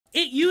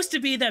It used to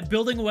be that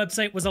building a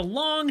website was a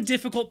long,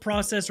 difficult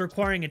process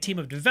requiring a team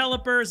of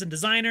developers and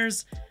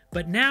designers,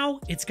 but now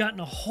it's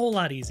gotten a whole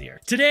lot easier.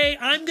 Today,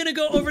 I'm gonna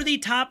go over the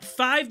top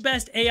 5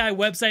 best AI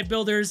website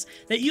builders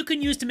that you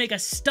can use to make a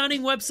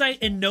stunning website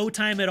in no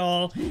time at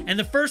all. And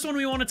the first one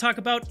we wanna talk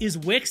about is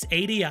Wix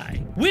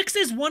ADI. Wix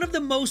is one of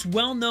the most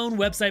well-known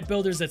website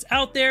builders that's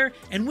out there,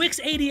 and Wix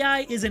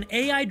ADI is an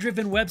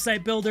AI-driven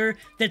website builder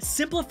that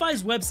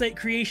simplifies website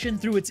creation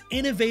through its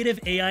innovative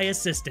AI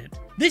assistant.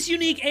 This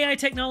unique AI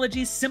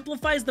technology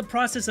simplifies the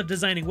process of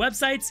designing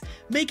websites,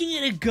 making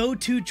it a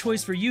go-to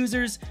choice for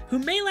users who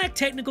may lack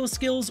technical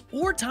skills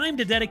or time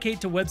to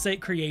dedicate to website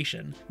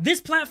creation.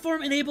 This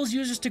platform enables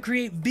users to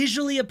create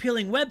visually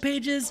appealing web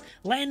pages,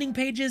 landing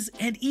pages,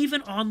 and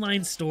even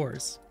online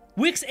stores.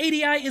 Wix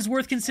ADI is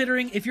worth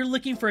considering if you're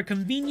looking for a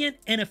convenient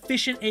and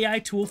efficient AI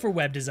tool for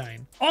web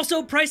design.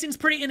 Also, pricing's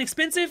pretty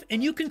inexpensive,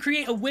 and you can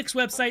create a Wix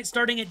website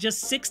starting at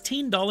just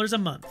 $16 a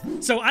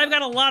month. So I've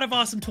got a lot of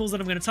awesome tools that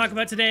I'm going to talk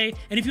about today,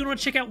 and if you want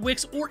to check out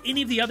Wix or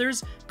any of the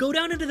others, go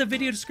down into the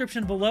video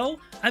description below.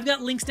 I've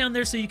got links down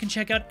there so you can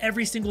check out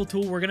every single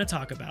tool we're going to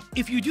talk about.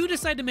 If you do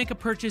decide to make a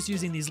purchase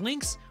using these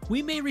links,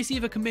 we may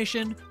receive a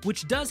commission,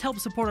 which does help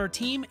support our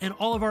team and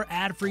all of our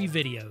ad-free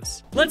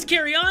videos. Let's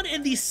carry on,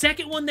 and the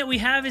second one that we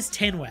have is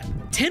 10Web.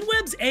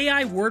 10Web's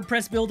AI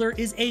WordPress Builder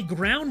is a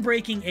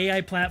groundbreaking AI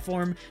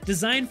platform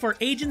designed for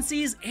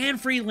agencies and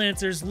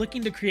freelancers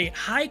looking to create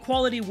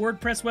high-quality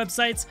WordPress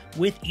websites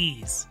with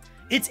ease.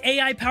 Its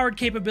AI-powered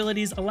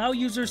capabilities allow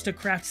users to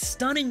craft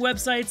stunning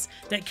websites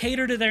that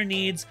cater to their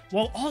needs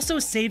while also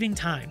saving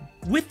time.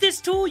 With this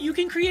tool, you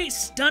can create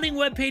stunning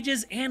web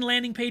pages and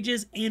landing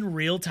pages in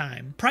real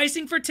time.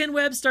 Pricing for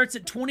 10Web starts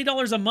at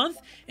 $20 a month,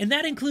 and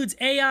that includes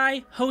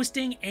AI,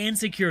 hosting, and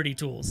security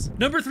tools.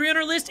 Number 3 on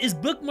our list is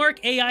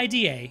Bookmark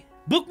AiDA.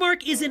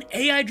 Bookmark is an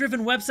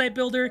AI-driven website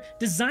builder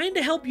designed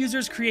to help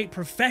users create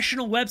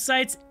professional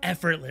websites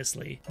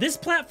effortlessly. This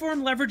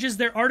platform leverages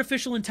their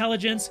artificial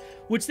intelligence,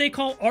 which they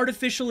call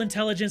Artificial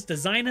Intelligence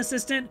Design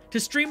Assistant, to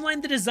streamline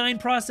the design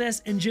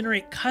process and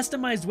generate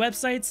customized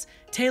websites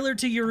tailored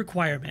to your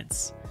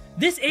requirements.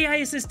 This AI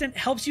assistant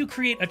helps you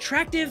create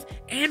attractive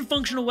and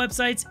functional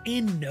websites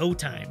in no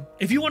time.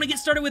 If you want to get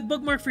started with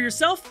Bookmark for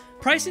yourself,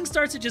 pricing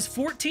starts at just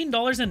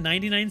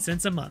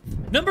 $14.99 a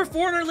month. Number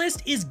 4 on our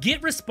list is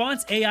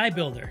GetResponse AI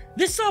Builder.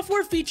 This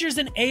software features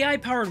an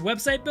AI-powered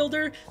website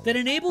builder that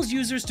enables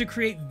users to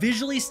create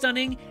visually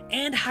stunning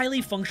and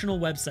highly functional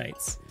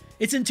websites.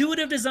 Its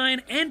intuitive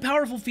design and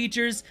powerful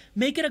features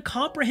make it a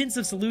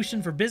comprehensive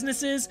solution for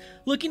businesses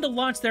looking to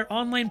launch their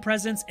online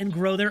presence and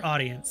grow their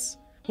audience.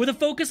 With a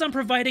focus on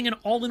providing an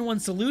all-in-one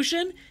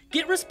solution,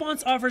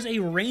 GetResponse offers a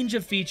range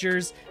of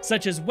features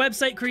such as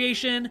website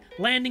creation,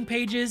 landing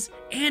pages,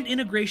 and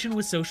integration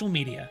with social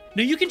media.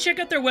 Now you can check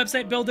out their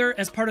website builder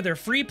as part of their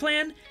free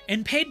plan,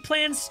 and paid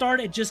plans start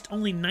at just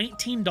only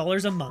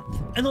 $19 a month.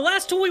 And the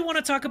last tool we want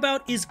to talk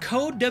about is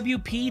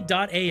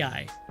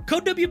CodeWP.ai.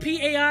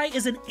 CodeWP.ai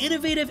is an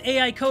innovative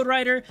AI code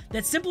writer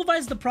that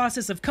simplifies the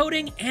process of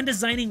coding and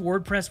designing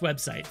WordPress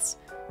websites.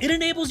 It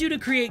enables you to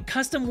create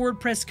custom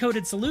WordPress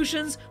coded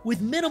solutions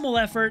with minimal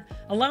effort,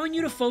 allowing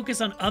you to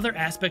focus on other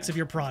aspects of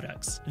your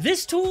products.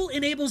 This tool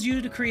enables you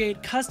to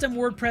create custom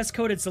WordPress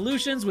coded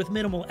solutions with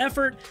minimal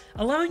effort,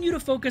 allowing you to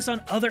focus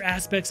on other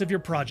aspects of your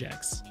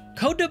projects.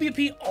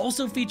 CodeWP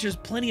also features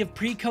plenty of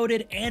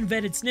pre-coded and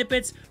vetted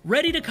snippets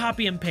ready to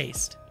copy and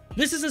paste.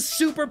 This is a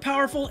super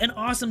powerful and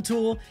awesome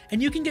tool, and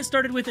you can get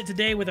started with it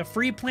today with a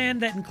free plan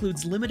that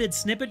includes limited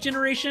snippet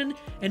generation,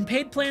 and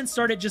paid plans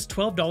start at just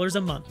 $12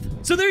 a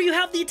month. So there you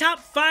have the top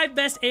 5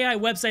 best AI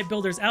website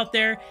builders out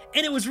there,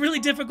 and it was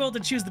really difficult to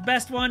choose the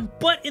best one,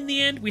 but in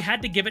the end, we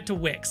had to give it to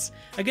Wix.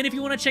 Again, if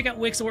you want to check out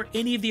Wix or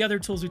any of the other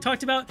tools we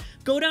talked about,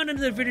 go down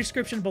into the video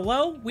description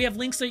below. We have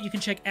links so you can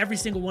check every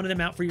single one of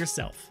them out for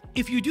yourself.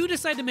 If you do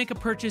decide to make a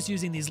purchase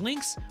using these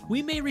links,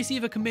 we may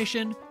receive a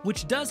commission,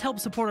 which does help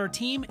support our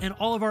team and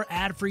all of our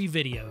ad-free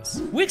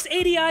videos. Wix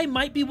ADI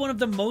might be one of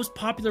the most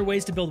popular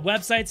ways to build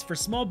websites for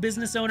small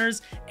business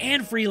owners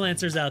and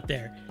freelancers out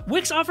there.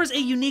 Wix offers a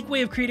unique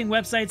way of creating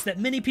websites that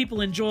many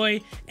people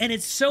enjoy, and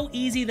it's so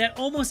easy that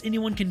almost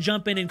anyone can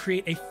jump in and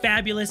create a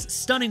fabulous,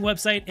 stunning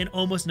website in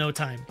almost no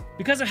time.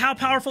 Because of how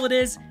powerful it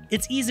is,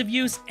 its ease of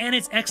use, and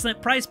its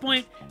excellent price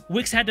point,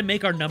 Wix had to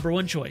make our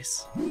 #1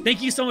 choice.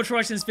 Thank you so much for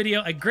watching this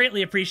video. I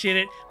greatly appreciate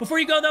it. Before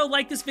you go though,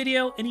 like this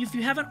video, and if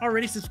you haven't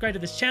already subscribed to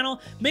this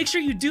channel, make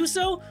sure you do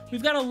so.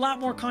 We've got a lot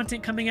more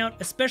content coming out,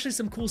 especially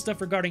some cool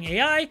stuff regarding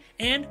AI,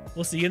 and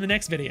we'll see you in the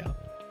next video.